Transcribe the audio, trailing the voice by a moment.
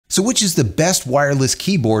So which is the best wireless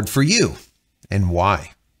keyboard for you and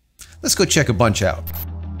why? Let's go check a bunch out.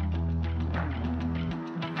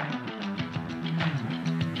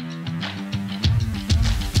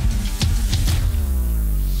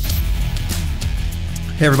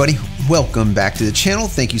 Hey everybody, welcome back to the channel.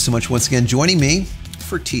 Thank you so much once again joining me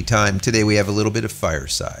for tea time. Today we have a little bit of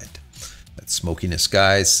fireside. That smokiness,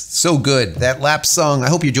 guys, so good. That lap song. I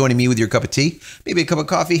hope you're joining me with your cup of tea, maybe a cup of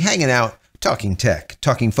coffee, hanging out, talking tech,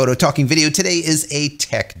 talking photo, talking video. Today is a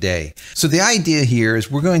tech day. So the idea here is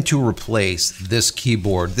we're going to replace this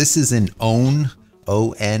keyboard. This is an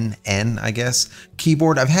O-N-N, I guess,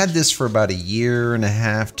 keyboard. I've had this for about a year and a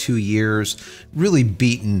half, 2 years, really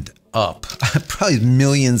beaten up. Probably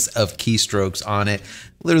millions of keystrokes on it.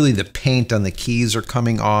 Literally the paint on the keys are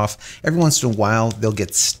coming off. Every once in a while they'll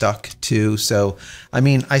get stuck too. So, I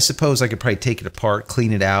mean, I suppose I could probably take it apart,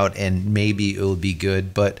 clean it out, and maybe it'll be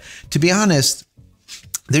good. But to be honest,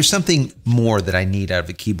 there's something more that I need out of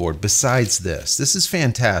a keyboard besides this. This is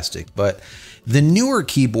fantastic, but the newer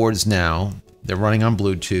keyboards now, they're running on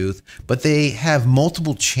Bluetooth, but they have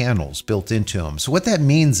multiple channels built into them. So what that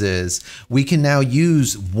means is we can now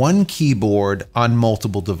use one keyboard on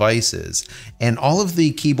multiple devices. And all of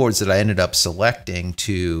the keyboards that I ended up selecting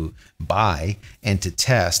to buy and to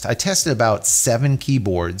test, I tested about 7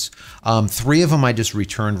 keyboards. 3 of them I just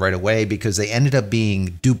returned right away because they ended up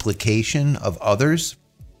being duplication of others.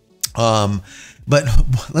 But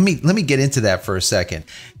let me get into that for a second.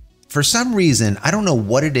 For some reason, I don't know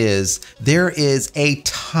what it is, there is a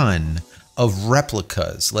ton of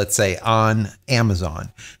replicas, let's say on Amazon.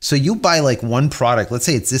 So you buy like one product, let's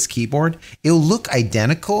say it's this keyboard, it'll look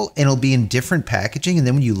identical and it'll be in different packaging. And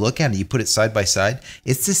then when you look at it, you put it side by side,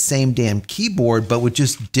 it's the same damn keyboard, but with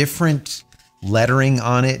just different lettering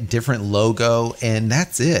on it, different logo, and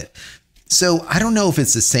that's it. So I don't know if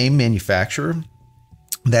it's the same manufacturer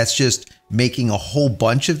that's just making a whole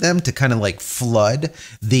bunch of them to kind of like flood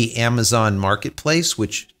the Amazon marketplace,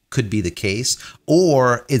 which could be the case,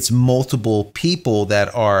 or it's multiple people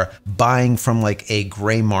that are buying from like a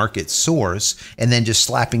gray market source and then just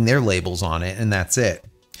slapping their labels on it, and that's it.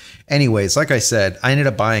 Anyways, like I said, I ended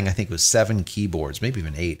up buying, I think it was 7 keyboards, maybe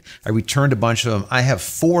even 8. I returned a bunch of them. I have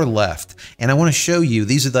 4 left, and I want to show you,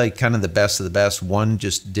 these are like kind of the best of the best. One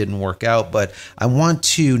just didn't work out, but I want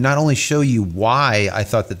to not only show you why I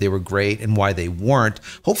thought that they were great and why they weren't,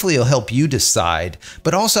 hopefully it'll help you decide,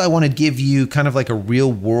 but also I want to give you kind of like a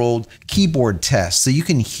real world keyboard test so you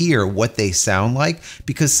can hear what they sound like,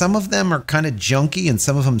 because some of them are kind of junky and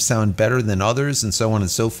some of them sound better than others and so on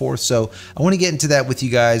and so forth. So I want to get into that with you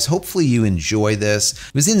guys. Hopefully you enjoy this.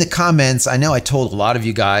 It was in the comments. I know I told a lot of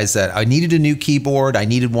you guys that I needed a new keyboard. I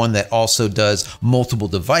needed one that also does multiple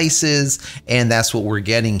devices, and that's what we're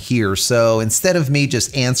getting here. So instead of me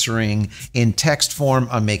just answering in text form,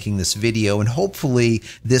 I'm making this video, and hopefully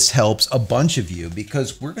this helps a bunch of you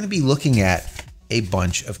because we're going to be looking at a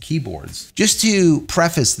bunch of keyboards. Just to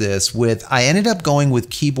preface this with, I ended up going with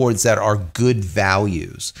keyboards that are good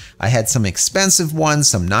values. I had some expensive ones,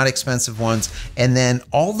 some not expensive ones, and then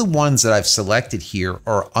all the ones that I've selected here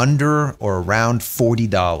are under or around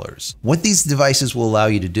 $40. What these devices will allow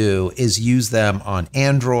you to do is use them on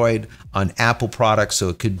Android, on Apple products, so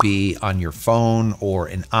it could be on your phone or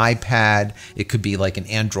an iPad. It could be like an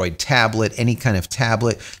Android tablet, any kind of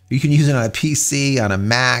tablet. You can use it on a PC, on a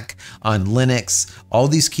Mac, on Linux. All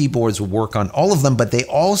these keyboards will work on all of them, but they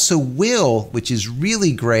also will, which is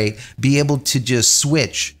really great, be able to just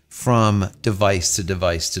switch from device to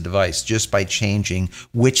device to device just by changing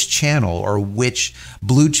which channel or which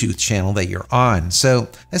Bluetooth channel that you're on. So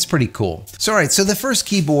that's pretty cool. So all right, so the first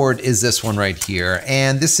keyboard is this one right here.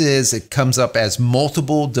 And this is, it comes up as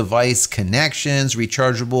multiple device connections,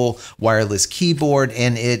 rechargeable wireless keyboard,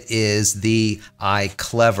 and it is the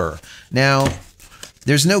iClever. Now,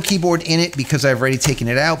 there's no keyboard in it because I've already taken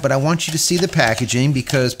it out, but I want you to see the packaging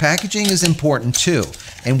because packaging is important too.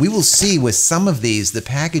 And we will see with some of these, the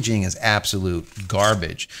packaging is absolute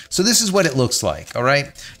garbage. So this is what it looks like, all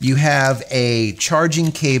right? You have a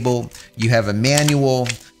charging cable, you have a manual.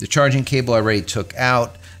 The charging cable I already took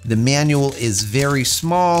out. The manual is very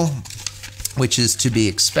small, which is to be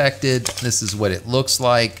expected. This is what it looks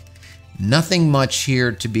like. Nothing much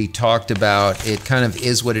here to be talked about. It kind of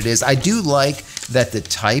is what it is. I do like that the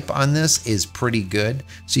type on this is pretty good,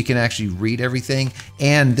 so you can actually read everything.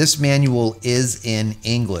 And this manual is in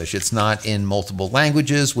English. It's not in multiple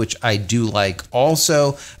languages, which I do like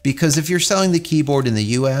also, because if you're selling the keyboard in the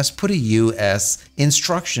US, put a US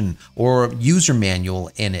instruction or user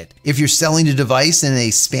manual in it. If you're selling the device in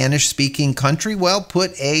a Spanish-speaking country, well,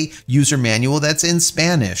 put a user manual that's in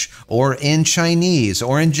Spanish or in Chinese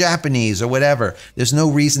or in Japanese or whatever. There's no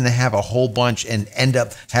reason to have a whole bunch and end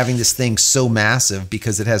up having this thing so massive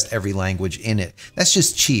because it has every language in it. That's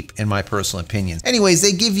just cheap in my personal opinion. Anyways,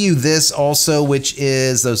 they give you this also, which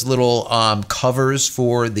is those little covers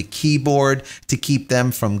for the keyboard to keep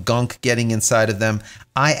them from gunk getting inside of them.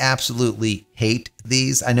 I absolutely hate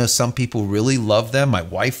these. I know some people really love them. My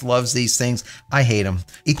wife loves these things. I hate them.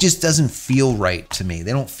 It just doesn't feel right to me.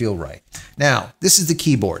 They don't feel right. Now, this is the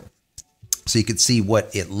keyboard, so you can see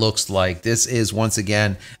what it looks like. This is, once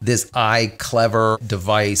again, this iClever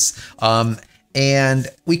device. And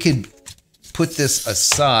we could put this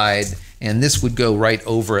aside, and this would go right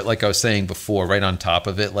over it, like I was saying before, right on top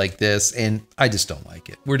of it like this. And I just don't like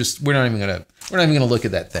it. We're not even gonna look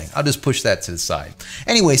at that thing. I'll just push that to the side.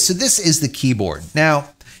 Anyway, so this is the keyboard. Now,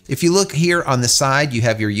 if you look here on the side, you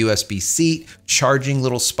have your USB seat, charging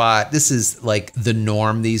little spot. This is like the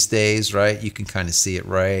norm these days, right? You can kind of see it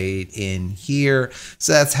right in here.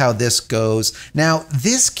 So that's how this goes. Now,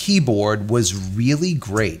 this keyboard was really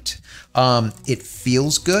great. It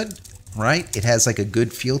feels good, right? It has like a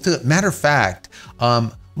good feel to it. Matter of fact,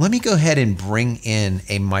 let me go ahead and bring in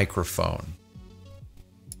a microphone.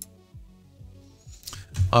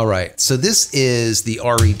 All right, so this is the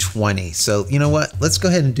RE20. So you know what? Let's go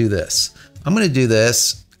ahead and do this. I'm gonna do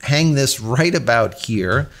this, hang this right about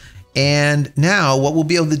here. And now what we'll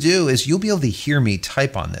be able to do is you'll be able to hear me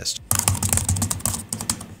type on this.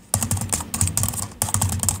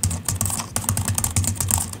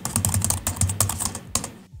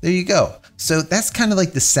 There you go. So that's kind of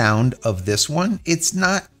like the sound of this one. It's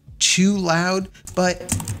not too loud, but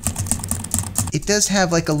it does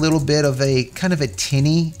have like a little bit of a kind of a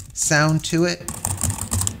tinny sound to it.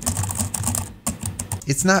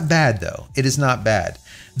 It's not bad though. It is not bad.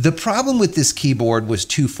 The problem with this keyboard was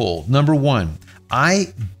twofold. Number one,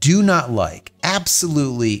 I do not like,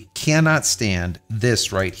 absolutely cannot stand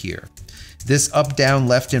this right here. This up, down,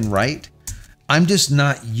 left, and right. I'm just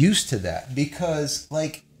not used to that because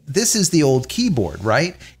like, this is the old keyboard,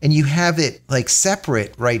 right? And you have it like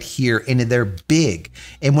separate right here and they're big.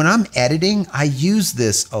 And when I'm editing, I use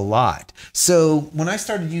this a lot. So when I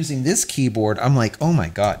started using this keyboard, I'm like, oh my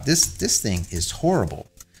God, this thing is horrible.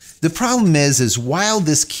 The problem is while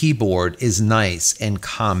this keyboard is nice and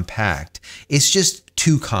compact, it's just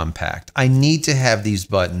too compact. I need to have these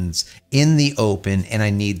buttons in the open and I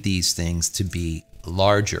need these things to be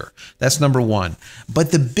larger. That's number one.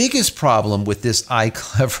 But the biggest problem with this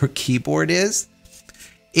iClever keyboard is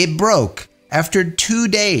it broke after 2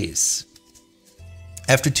 days.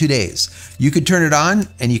 After 2 days. You could turn it on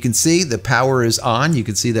and you can see the power is on. You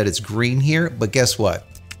can see that it's green here, but guess what?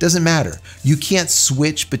 Doesn't matter. You can't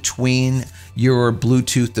switch between your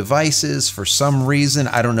Bluetooth devices for some reason.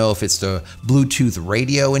 I don't know if it's the Bluetooth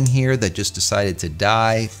radio in here that just decided to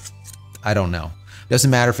die. I don't know. Doesn't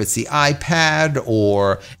matter if it's the iPad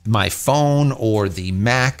or my phone or the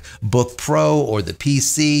MacBook Pro or the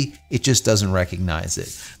PC, it just doesn't recognize it.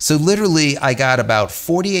 So literally I got about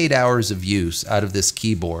 48 hours of use out of this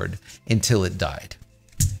keyboard until it died.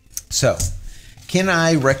 So can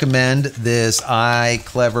I recommend this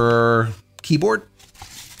iClever keyboard?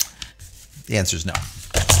 The answer is no,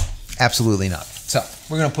 absolutely not. So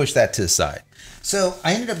we're gonna push that to the side. So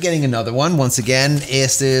I ended up getting another one. Once again,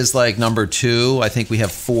 this is like number 2. I think we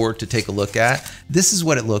have 4 to take a look at. This is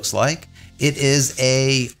what it looks like. It is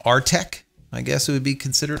a RTEC. I guess it would be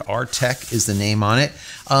considered. RTEC is the name on it.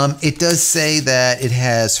 It does say that it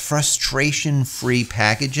has frustration-free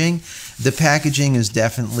packaging. The packaging is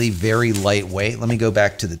definitely very lightweight. Let me go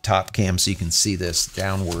back to the top cam so you can see this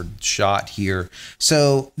downward shot here.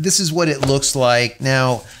 So this is what it looks like.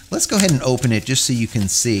 Now, let's go ahead and open it just so you can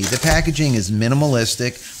see. The packaging is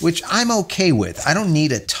minimalistic, which I'm okay with. I don't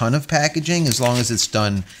need a ton of packaging as long as it's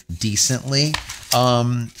done decently.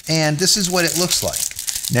 And this is what it looks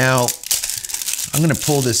like. Now, I'm gonna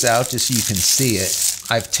pull this out just so you can see it.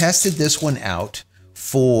 I've tested this one out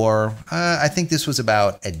for, I think this was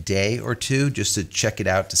about a day or two, just to check it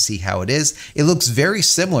out to see how it is. It looks very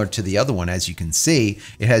similar to the other one, as you can see.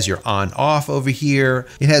 It has your on-off over here.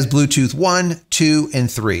 It has Bluetooth 1, 2,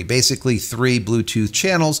 and 3, basically 3 Bluetooth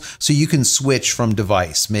channels, so you can switch from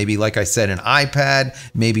device. Maybe, like I said, an iPad,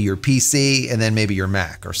 maybe your PC, and then maybe your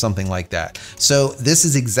Mac or something like that. So this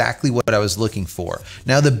is exactly what I was looking for.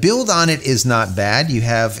 Now the build on it is not bad. You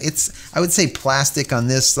have, I would say, plastic on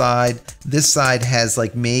this side. This side has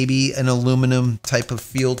like maybe an aluminum type of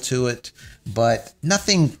feel to it, but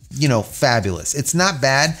nothing, you know, fabulous. It's not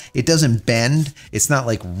bad. It doesn't bend. It's not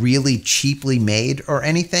like really cheaply made or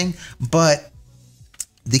anything, but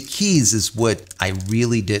the keys is what I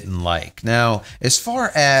really didn't like. Now, as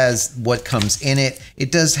far as what comes in it,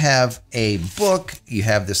 it does have a book. You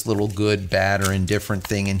have this little good, bad, or indifferent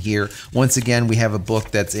thing in here. Once again, we have a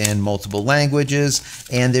book that's in multiple languages,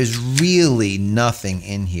 and there's really nothing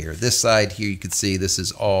in here. This side here, you can see this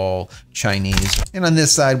is all Chinese. And on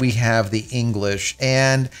this side, we have the English,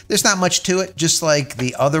 and there's not much to it. Just like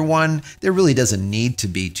the other one, there really doesn't need to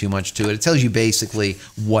be too much to it. It tells you basically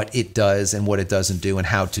what it does and what it doesn't do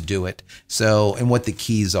and how to do it. So, and what the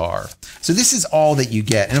keys are. So this is all that you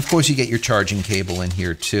get. And of course you get your charging cable in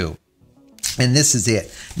here too. And this is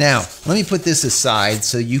it. Now, let me put this aside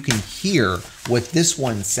so you can hear what this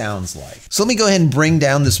one sounds like. So let me go ahead and bring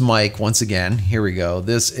down this mic once again. Here we go.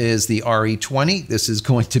 This is the RE20. This is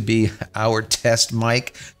going to be our test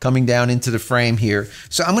mic coming down into the frame here.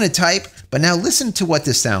 So I'm going to type, but now listen to what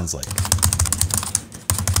this sounds like.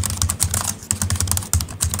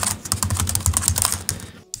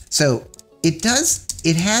 So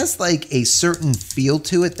it has like a certain feel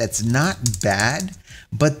to it that's not bad,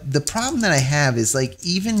 but the problem that I have is like,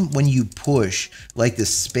 even when you push like the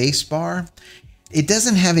space bar, it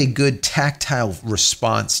doesn't have a good tactile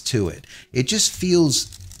response to it. It just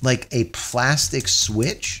feels like a plastic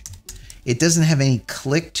switch. It doesn't have any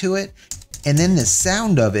click to it. And then the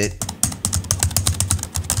sound of it,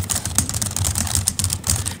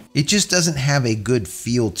 it just doesn't have a good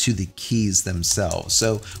feel to the keys themselves.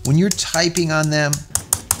 So when you're typing on them,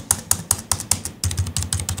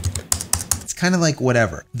 it's kind of like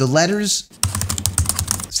whatever. The letters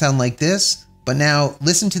sound like this, but now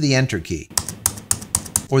listen to the enter key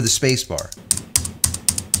or the space bar.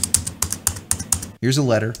 Here's a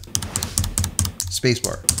letter, space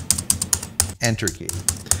bar, enter key.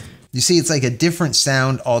 You see, it's like a different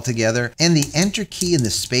sound altogether. And the enter key and the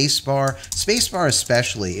space bar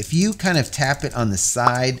especially, if you kind of tap it on the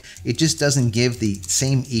side, it just doesn't give the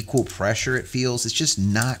same equal pressure it feels. It's just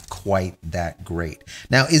not quite that great.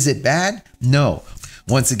 Now, is it bad? No.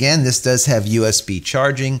 Once again, this does have USB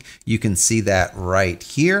charging. You can see that right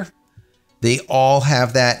here. They all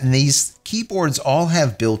have that, and these keyboards all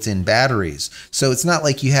have built-in batteries. So it's not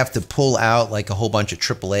like you have to pull out like a whole bunch of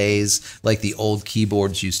AAAs like the old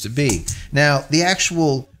keyboards used to be. Now, the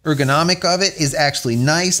actual ergonomic of it is actually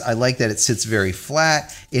nice. I like that it sits very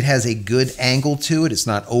flat. It has a good angle to it. It's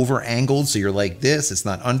not over-angled, so you're like this. It's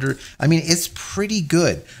not under. I mean, it's pretty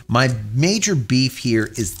good. My major beef here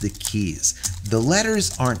is the keys. The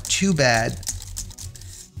letters aren't too bad,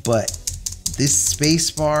 but this space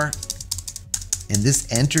bar and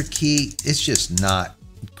this enter key, it's just not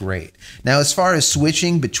great. Now, as far as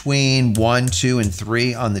switching between 1, 2, and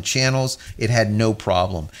 3 on the channels, it had no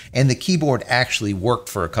problem. And the keyboard actually worked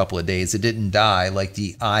for a couple of days. It didn't die like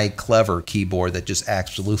the iClever keyboard that just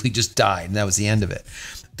absolutely just died, and that was the end of it.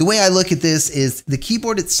 The way I look at this is the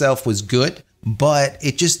keyboard itself was good, but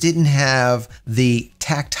it just didn't have the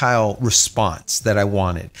tactile response that I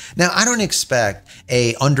wanted. Now, I don't expect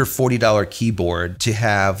a under $40 keyboard to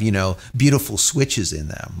have, you know, beautiful switches in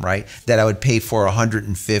them, right? That I would pay for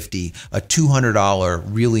 $150, a $200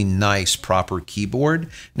 really nice proper keyboard.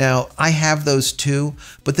 Now, I have those too,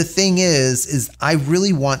 but the thing is I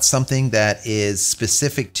really want something that is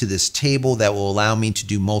specific to this table that will allow me to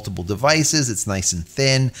do multiple devices. It's nice and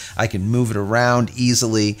thin. I can move it around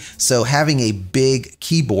easily. So having a big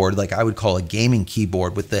keyboard, like I would call a gaming keyboard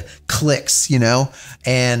with the clicks, you know,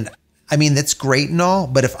 and I mean, that's great and all,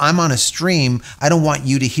 but if I'm on a stream, I don't want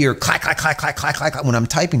you to hear clack, clack, clack, clack, clack, clack when I'm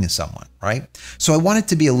typing to someone, right? So I want it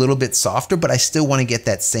to be a little bit softer, but I still want to get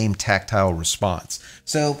that same tactile response.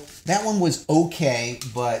 So that one was okay,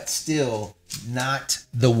 but still not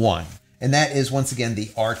the one. And that is, once again, the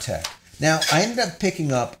Artec. Now, I ended up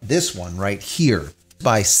picking up this one right here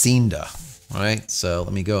by Cinda, right? So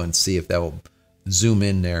let me go and see if that will zoom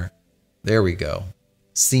in there. There we go.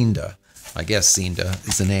 Cinda. I guess Cinda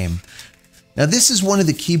is the name. Now this is one of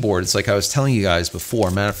the keyboards, like I was telling you guys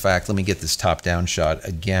before. Matter of fact, let me get this top-down shot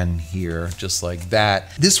again here, just like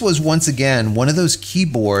that. This was once again one of those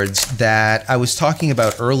keyboards that I was talking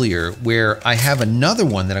about earlier, where I have another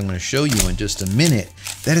one that I'm going to show you in just a minute,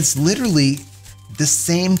 that is literally the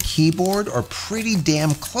same keyboard or pretty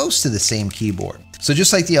damn close to the same keyboard. So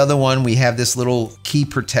just like the other one, we have this little key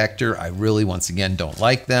protector. I really, once again, don't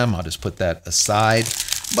like them. I'll just put that aside.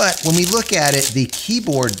 But when we look at it, the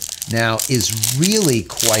keyboard now is really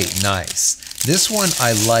quite nice. This one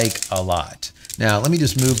I like a lot. Now, let me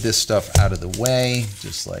just move this stuff out of the way,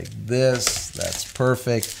 just like this. That's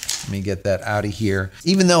perfect. Let me get that out of here.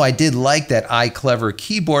 Even though I did like that iClever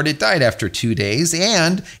keyboard, it died after 2 days,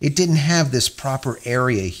 and it didn't have this proper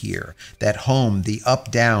area here, that home, the up,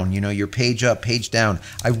 down, you know, your page up, page down.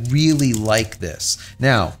 I really like this.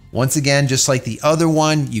 Now, once again, just like the other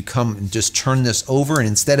one, you come and just turn this over, and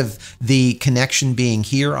instead of the connection being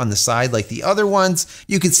here on the side like the other ones,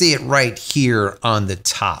 you can see it right here on the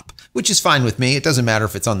top, which is fine with me. It doesn't matter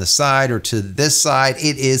if it's on the side or to this side.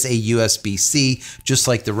 It is a USB-C, just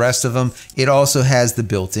like the rest of them. It also has the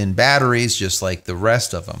built-in batteries, just like the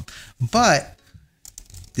rest of them. But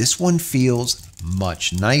this one feels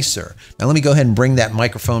much nicer. Now let me go ahead and bring that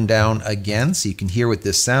microphone down again so you can hear what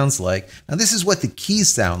this sounds like. Now this is what the keys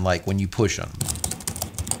sound like when you push them.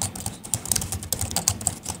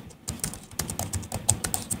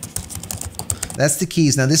 That's the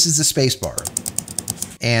keys. Now this is the space bar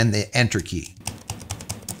and the enter key.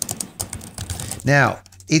 Now,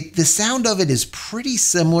 the sound of it is pretty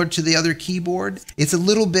similar to the other keyboard. It's a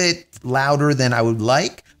little bit louder than I would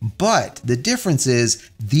like, but the difference is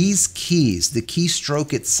these keys, the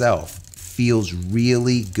keystroke itself, feels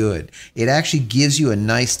really good. It actually gives you a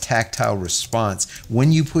nice tactile response.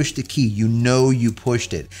 When you push the key, you know you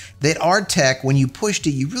pushed it. That Artec, when you pushed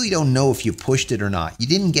it, you really don't know if you pushed it or not. You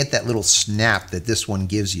didn't get that little snap that this one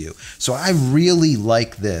gives you. So I really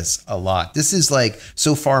like this a lot. This is like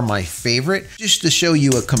so far my favorite. Just to show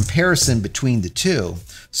you a comparison between the two.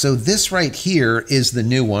 So this right here is the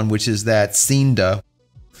new one, which is that Cinda,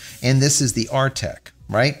 and this is the Artec,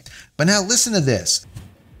 right? But now listen to this.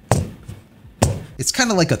 It's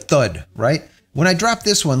kind of like a thud, right? When I drop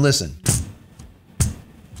this one, listen.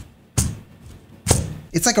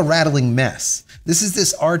 It's like a rattling mess. This is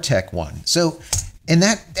this Artec one. So, and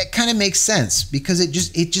that kind of makes sense because it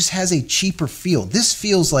just has a cheaper feel. This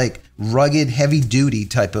feels like rugged, heavy duty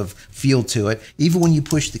type of feel to it, even when you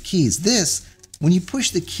push the keys. This, when you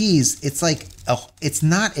push the keys, it's like, it's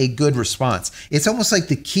not a good response. It's almost like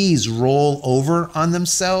the keys roll over on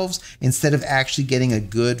themselves instead of actually getting a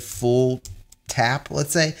good full tap,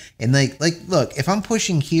 let's say. And like look, if I'm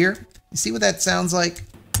pushing here, you see what that sounds like?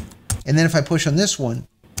 And then if I push on this one,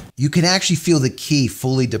 you can actually feel the key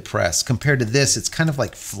fully depressed. Compared to this, it's kind of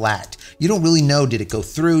like flat. You don't really know, did it go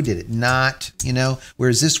through, did it not, you know?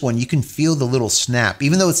 Whereas this one, you can feel the little snap.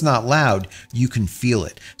 Even though it's not loud, you can feel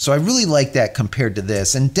it. So I really like that compared to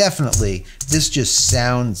this. And definitely, this just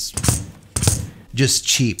sounds just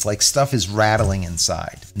cheap, like stuff is rattling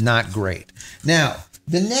inside. Not great. Now,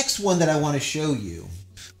 the next one that I want to show you,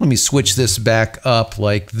 let me switch this back up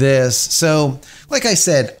like this. So, like I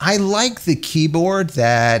said, I like the keyboard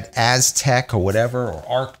that Aztec or whatever, or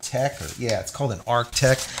Arctec, or yeah, it's called an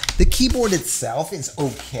Arctec. The keyboard itself is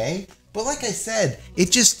okay, but like I said,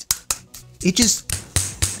 it just,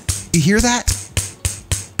 you hear that?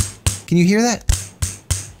 Can you hear that?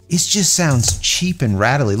 It just sounds cheap and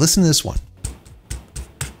rattly. Listen to this one.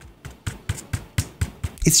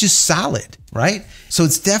 It's just solid, right? So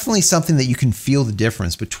it's definitely something that you can feel the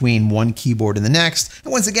difference between one keyboard and the next.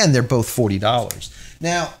 And once again, they're both $40.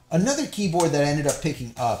 Now, another keyboard that I ended up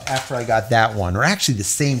picking up after I got that one, or actually the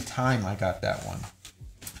same time I got that one,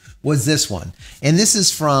 was this one. And this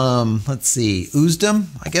is from, let's see, Usdom,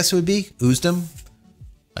 I guess it would be, Usdom.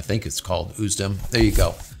 I think it's called Usdom. There you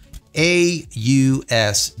go. A-U-S-D-O-M.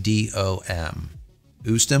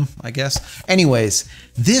 Usdom, I guess. Anyways,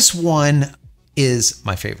 this one is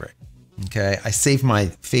my favorite. Okay, I saved my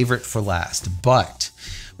favorite for last, but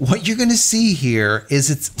what you're gonna see here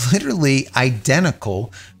is it's literally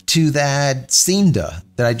identical to that Cinda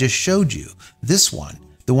that I just showed you. This one,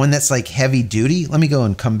 the one that's like heavy duty. Let me go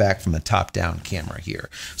and come back from the top down camera here.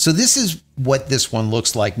 So this is what this one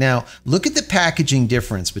looks like. Now, look at the packaging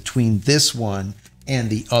difference between this one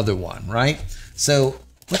and the other one, right? So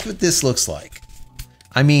look what this looks like.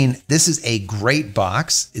 I mean, this is a great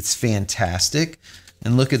box. It's fantastic.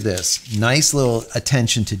 And look at this, nice little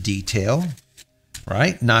attention to detail.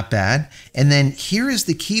 right? Not bad. And then here is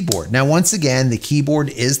the keyboard. Now, once again, the keyboard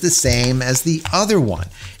is the same as the other one.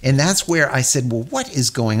 And that's where I said, well, what is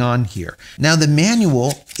going on here? Now, the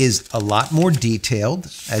manual is a lot more detailed,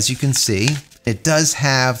 as you can see. It does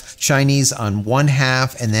have Chinese on one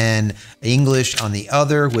half and then English on the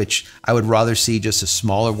other, which I would rather see just a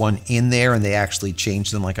smaller one in there, and they actually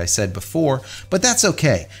changed them like I said before, but that's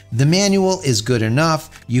okay. The manual is good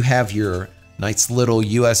enough. You have your nice little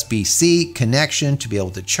USB-C connection to be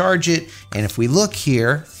able to charge it. And if we look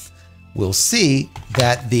here, we'll see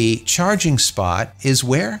that the charging spot is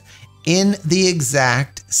where? In the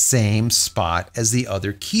exact same spot as the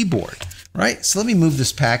other keyboard. Right? So let me move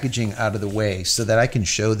this packaging out of the way so that I can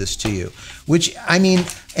show this to you, which I mean,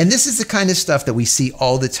 and this is the kind of stuff that we see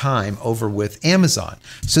all the time over with Amazon.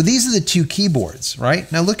 So these are the two keyboards, right?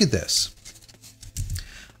 Now look at this.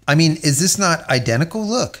 I mean, is this not identical?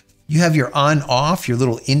 Look, you have your on off, your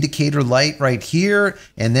little indicator light right here.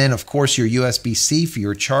 And then of course your USB-C for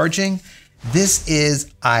your charging. This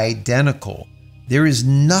is identical. There is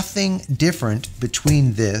nothing different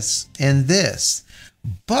between this and this,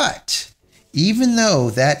 but even though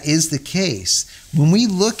that is the case, when we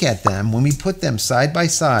look at them, when we put them side by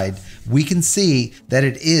side, we can see that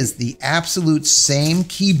it is the absolute same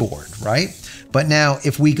keyboard, right? But now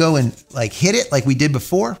if we go and like hit it like we did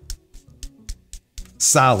before,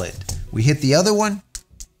 solid. We hit the other one,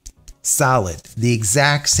 solid. The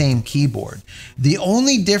exact same keyboard. The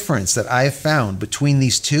only difference that I've found between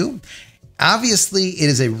these two, obviously it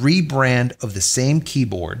is a rebrand of the same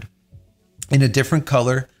keyboard in a different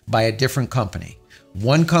color by a different company.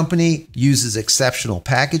 One company uses exceptional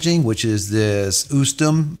packaging, which is this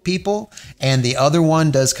Ustum people, and the other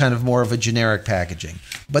one does kind of more of a generic packaging.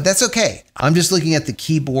 But that's okay. I'm just looking at the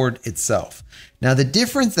keyboard itself. Now, the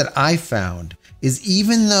difference that I found is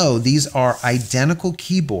even though these are identical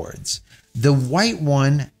keyboards, the white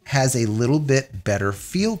one has a little bit better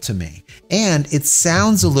feel to me, and it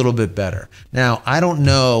sounds a little bit better. Now, I don't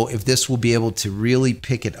know if this will be able to really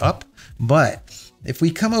pick it up, but if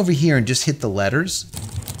we come over here and just hit the letters,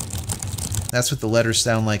 that's what the letters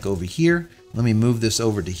sound like over here. Let me move this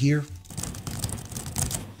over to here.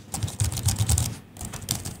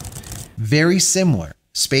 Very similar.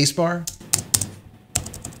 Spacebar.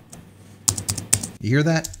 You hear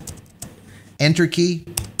that? Enter key.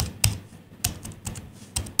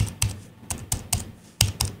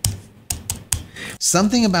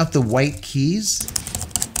 Something about the white keys,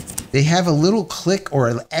 they have a little click or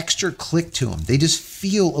an extra click to them. They just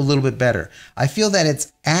feel a little bit better. I feel that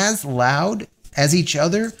it's as loud as each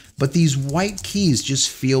other, but these white keys just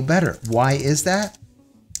feel better. Why is that?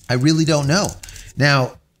 I really don't know.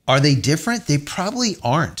 Now, are they different? They probably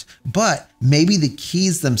aren't, but maybe the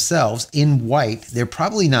keys themselves in white, they're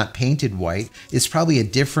probably not painted white. It's probably a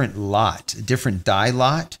different lot, a different dye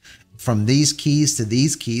lot from these keys to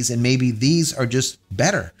these keys, and maybe these are just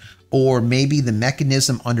better. Or maybe the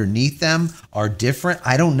mechanism underneath them are different.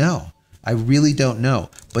 I don't know. I really don't know.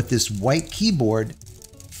 But this white keyboard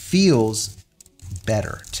feels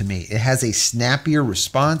better to me. It has a snappier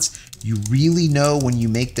response. You really know when you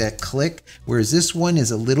make that click, whereas this one is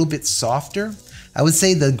a little bit softer. I would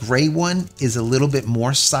say the gray one is a little bit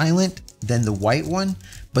more silent than the white one,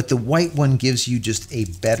 but the white one gives you just a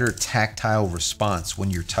better tactile response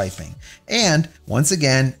when you're typing. And once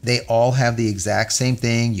again, they all have the exact same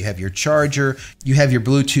thing. You have your charger, you have your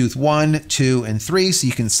Bluetooth 1, 2, and 3, so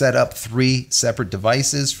you can set up 3 separate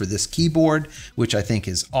devices for this keyboard, which I think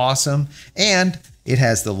is awesome. And it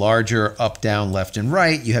has the larger up, down, left, and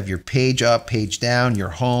right. You have your page up, page down, your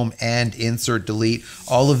home, and insert, delete,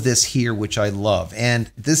 all of this here, which I love.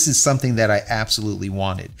 And this is something that I absolutely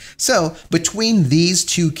wanted. So between these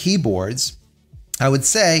two keyboards, I would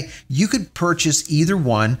say you could purchase either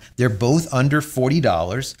one. They're both under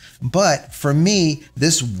 $40. But for me,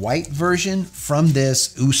 this white version from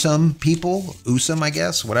this Usum people, Usum, I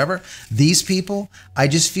guess, whatever, these people, I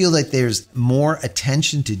just feel like there's more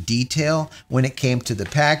attention to detail when it came to the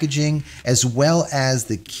packaging, as well as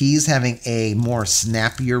the keys having a more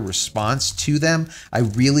snappier response to them. I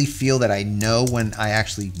really feel that I know when I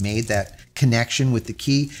actually made that connection with the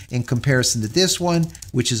key in comparison to this one,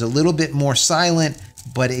 which is a little bit more silent,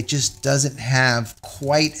 but it just doesn't have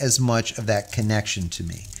quite as much of that connection to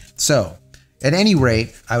me. So at any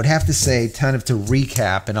rate, I would have to say, kind of to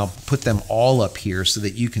recap, and I'll put them all up here so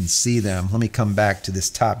that you can see them. Let me come back to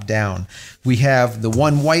this top down. We have the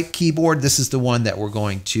one white keyboard. This is the one that we're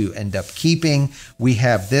going to end up keeping. We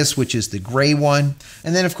have this, which is the gray one.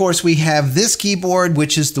 And then of course we have this keyboard,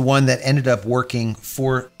 which is the one that ended up working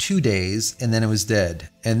for 2 days and then it was dead.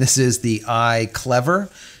 And this is the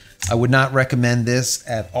iClever. I would not recommend this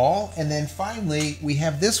at all. And then finally, we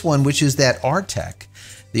have this one, which is that RTEC.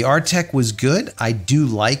 The RTEC was good. I do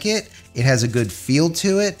like it. It has a good feel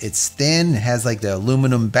to it. It's thin. It has like the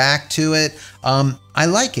aluminum back to it. I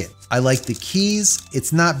like it. I like the keys.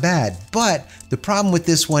 It's not bad. But the problem with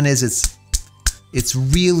this one is it's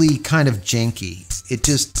really kind of janky. It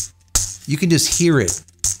just, you can just hear it.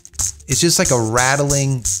 It's just like a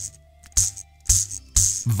rattling,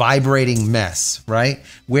 vibrating mess, right?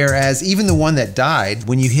 Whereas even the one that died,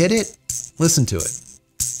 when you hit it, listen to it.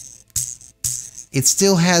 It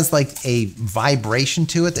still has like a vibration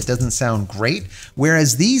to it that doesn't sound great.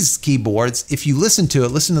 Whereas these keyboards, if you listen to it,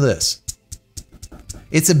 listen to this.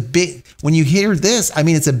 It's a big, when you hear this, I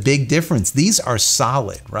mean, it's a big difference. These are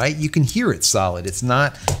solid, right? You can hear it solid. It's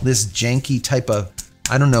not this janky type of,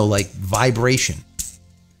 I don't know, like vibration.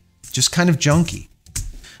 Just kind of junky.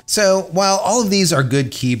 So while all of these are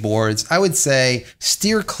good keyboards, I would say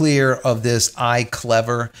steer clear of this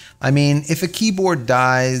iClever. I mean, if a keyboard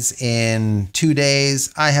dies in 2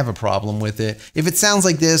 days, I have a problem with it. If it sounds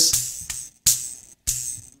like this,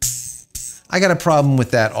 I got a problem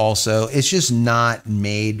with that also. It's just not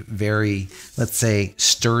made very, let's say,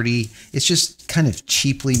 sturdy. It's just kind of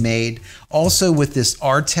cheaply made. Also with this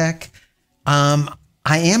RTEC,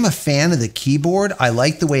 I am a fan of the keyboard. I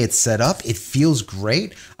like the way it's set up. It feels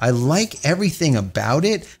great. I like everything about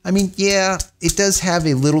it. I mean, yeah, it does have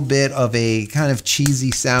a little bit of a kind of cheesy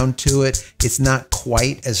sound to it. It's not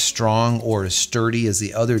quite as strong or as sturdy as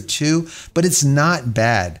the other two, but it's not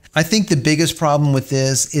bad. I think the biggest problem with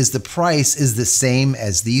this is the price is the same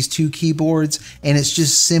as these two keyboards, and it's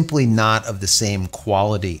just simply not of the same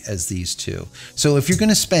quality as these two. So if you're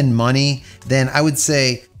gonna spend money, then I would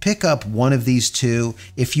say pick up one of these two.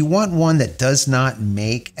 If you want one that does not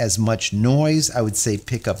make as much noise, I would say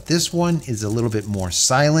pick up this one. It's a little bit more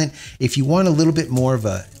silent. If you want a little bit more of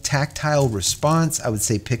a tactile response, I would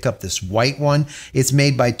say pick up this white one. It's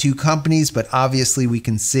made by two companies, but obviously we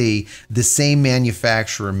can see the same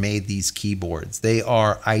manufacturer made these keyboards. They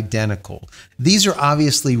are identical. These are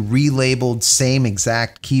obviously relabeled same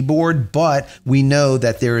exact keyboard, but we know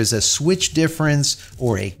that there is a switch difference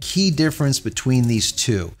or a key difference between these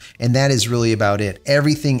two. And that is really about it.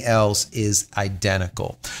 Everything else is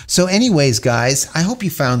identical. So anyways, guys, I hope you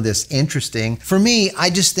found this interesting. For me, I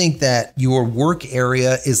just think that your work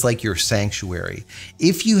area is like your sanctuary.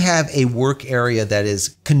 If you have a work area that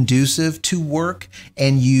is conducive to work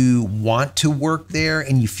and you want to work there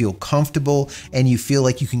and you feel comfortable and you feel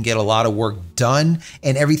like you can get a lot of work done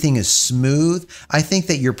and everything is smooth, I think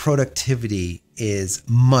that your productivity is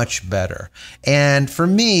much better. And for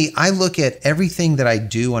me, I look at everything that I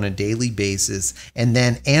do on a daily basis and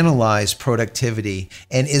then analyze productivity.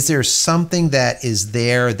 And is there something that is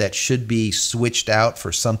there that should be switched out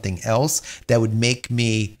for something else that would make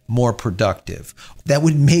me more productive, that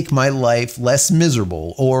would make my life less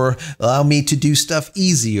miserable or allow me to do stuff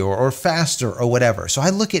easier or faster or whatever. So I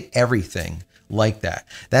look at everything like that.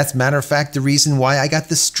 That's matter of fact the reason why I got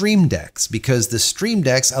the Stream Decks, because the Stream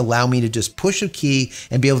Decks allow me to just push a key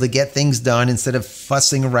and be able to get things done instead of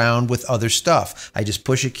fussing around with other stuff. I just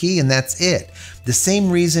push a key and that's it. The same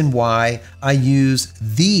reason why I use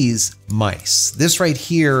these mice. This right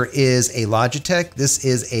here is a Logitech. This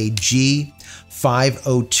is a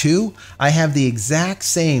G502. I have the exact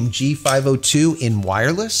same G502 in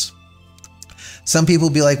wireless. Some people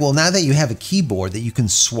will be like, well, now that you have a keyboard that you can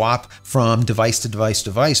swap from device to device to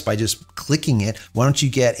device by just clicking it, why don't you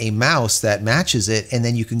get a mouse that matches it and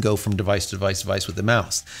then you can go from device to device to device with the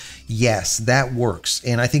mouse? Yes, that works.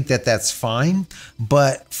 And I think that that's fine.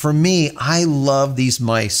 But for me, I love these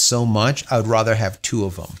mice so much, I would rather have two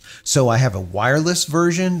of them. So I have a wireless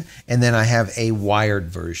version and then I have a wired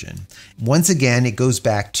version. Once again, it goes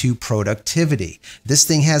back to productivity. This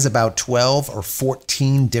thing has about 12 or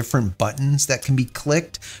 14 different buttons that can be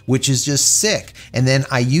clicked, which is just sick. And then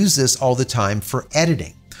I use this all the time for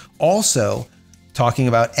editing. Also, talking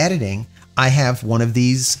about editing, I have one of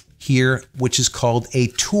these here, which is called a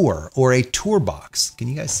tour or a tour box. Can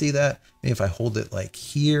you guys see that? Maybe if I hold it like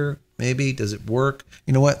here, maybe, does it work?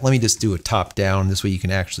 You know what? Let me just do a top down. This way you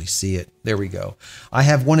can actually see it. There we go. I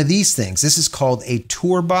have one of these things. This is called a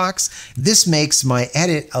tour box. This makes my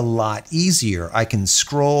edit a lot easier. I can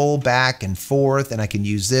scroll back and forth and I can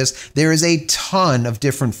use this. There is a ton of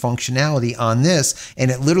different functionality on this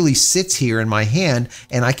and it literally sits here in my hand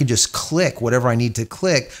and I can just click whatever I need to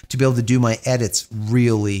click to be able to do my edits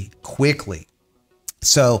really quickly.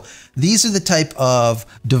 So these are the type of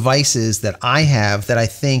devices that I have that I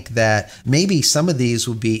think that maybe some of these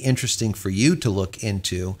would be interesting for you to look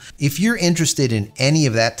into. If you're interested in any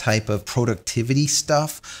of that type of productivity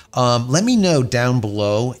stuff, let me know down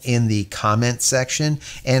below in the comment section,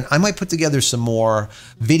 and I might put together some more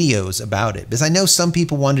videos about it, because I know some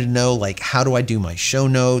people wanted to know, like, how do I do my show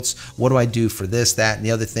notes? What do I do for this, that, and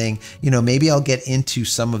the other thing? You know, maybe I'll get into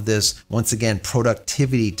some of this, once again,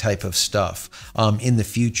 productivity type of stuff in the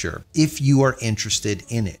future, if you are interested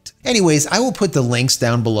in it. Anyways, I will put the links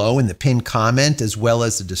down below in the pinned comment as well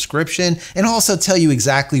as the description, and also tell you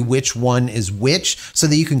exactly which one is which so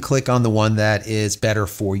that you can click on the one that is better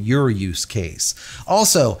for your use case.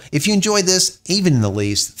 Also, if you enjoyed this, even in the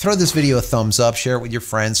least, throw this video a thumbs up, share it with your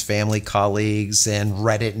friends, family, colleagues, and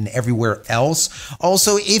Reddit and everywhere else.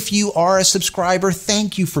 Also, if you are a subscriber,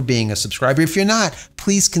 thank you for being a subscriber. If you're not,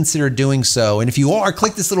 please consider doing so. And if you are,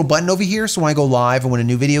 click this little button over here so when I go live and when a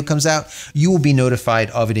new video comes out, you will be notified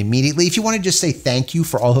of it immediately. If you want to just say thank you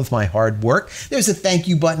for all of my hard work, there's a thank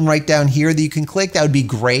you button right down here that you can click. That would be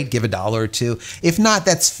great. Give $1 or $2. If not,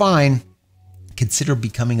 that's fine. Consider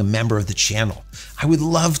becoming a member of the channel. I would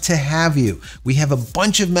love to have you. We have a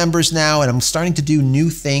bunch of members now, and I'm starting to do new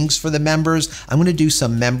things for the members. I'm going to do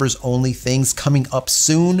some members only things coming up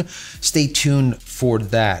soon. Stay tuned for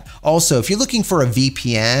that. Also, if you're looking for a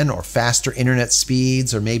VPN or faster internet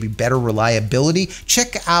speeds or maybe better reliability,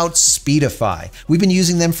 check out Speedify. We've been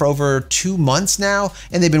using them for over 2 months now,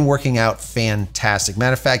 and they've been working out fantastic.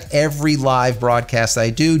 Matter of fact, every live broadcast I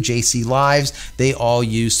do, JC Lives, they all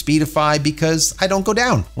use Speedify because I don't go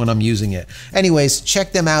down when I'm using it. Anyways,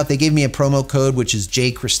 check them out. They gave me a promo code, which is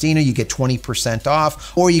JCristina. You get 20%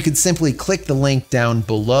 off, or you can simply click the link down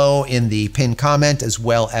below in the pinned comment as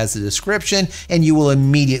well as the description, and you will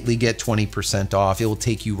immediately get 20% off. It will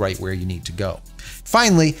take you right where you need to go.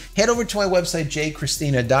 Finally, head over to my website,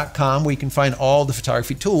 JCristina.com, where you can find all the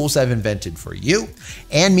photography tools I've invented for you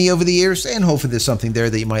and me over the years, and hopefully there's something there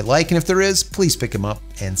that you might like. And if there is, please pick them up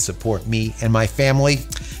and support me and my family.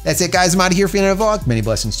 That's it, guys. I'm out of here for another vlog. Many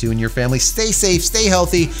blessings to you and your family. Stay safe, stay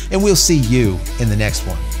healthy, and we'll see you in the next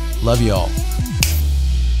one. Love you all.